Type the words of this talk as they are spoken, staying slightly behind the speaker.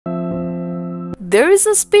There is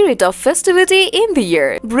a spirit of festivity in the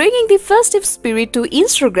air. Bringing the festive spirit to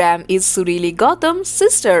Instagram is Yami Gautam,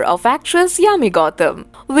 sister of actress Yami Gautam.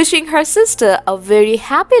 Wishing her sister a very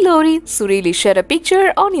happy Lohri, Surili shared a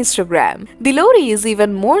picture on Instagram. The Lohri is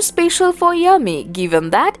even more special for Yami, given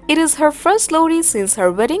that it is her first Lohri since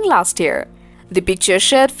her wedding last year. The picture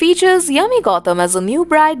shared features Yami Gautam as a new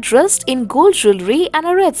bride dressed in gold jewelry and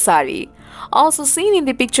a red sari. Also seen in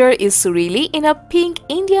the picture is Surili in a pink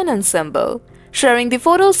Indian ensemble. Sharing the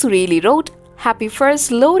photo, Surili wrote, "Happy first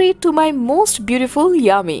Lohri to my most beautiful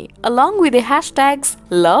Yami," along with the hashtags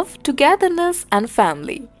love, togetherness and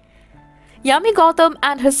family. Yami Gautam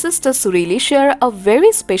and her sister Surili share a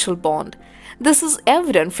very special bond. This is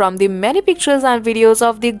evident from the many pictures and videos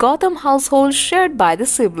of the Gautam household shared by the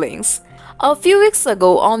siblings. A few weeks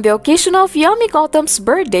ago, on the occasion of Yami Gautam's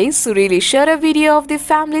birthday, Surili shared a video of the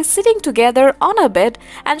family sitting together on a bed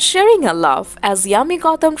and sharing a laugh as Yami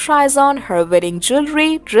Gautam tries on her wedding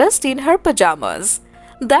jewelry dressed in her pajamas.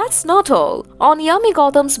 That's not all. On Yami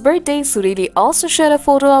Gautam's birthday, Surili also shared a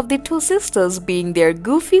photo of the two sisters being their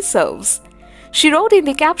goofy selves. She wrote in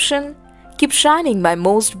the caption, "Keep shining, my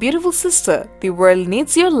most beautiful sister. The world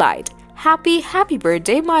needs your light. Happy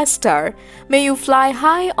birthday, my star. May you fly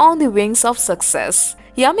high on the wings of success."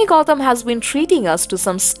 Yami Gautam has been treating us to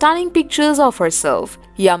some stunning pictures of herself.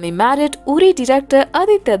 Yami married Uri director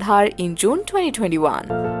Aditya Dhar in June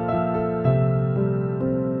 2021.